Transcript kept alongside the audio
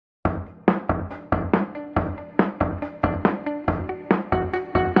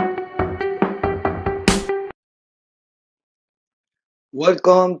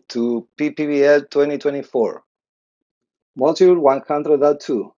Welcome to PPBL 2024, Module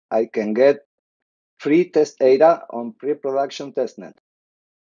 100.2. I can get free test data on pre-production testnet.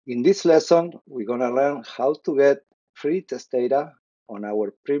 In this lesson, we're going to learn how to get free test data on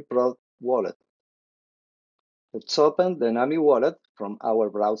our pre-prod wallet. Let's open the NAMI wallet from our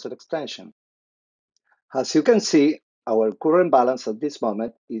browser extension. As you can see, our current balance at this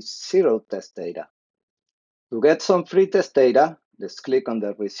moment is 0 test data. To get some free test data, let's click on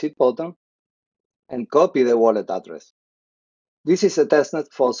the Receipt button and copy the wallet address. This is a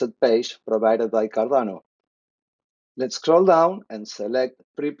testnet faucet page provided by Cardano. Let's scroll down and select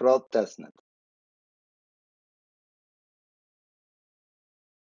Pre-Prod Testnet.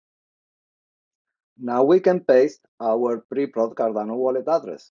 Now we can paste our pre-prod Cardano wallet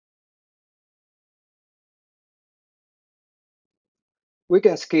address. We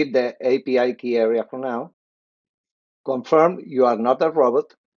can skip the API key area for now, confirm you are not a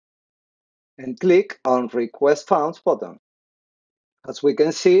robot, and click on Request Funds button. As we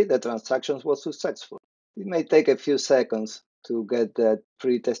can see, the transaction was successful. It may take a few seconds to get the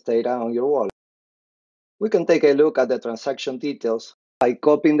free test data on your wallet. We can take a look at the transaction details by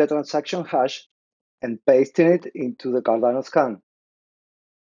copying the transaction hash and pasting it into the Cardano scan.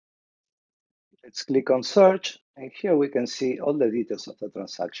 Let's click on search, and here we can see all the details of the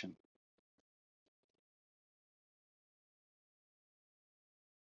transaction.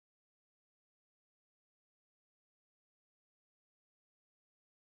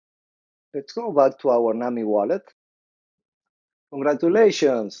 Let's go back to our NAMI wallet.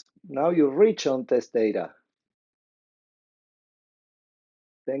 Congratulations, now you reach on test data.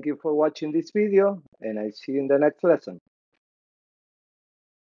 Thank you for watching this video, and I see you in the next lesson.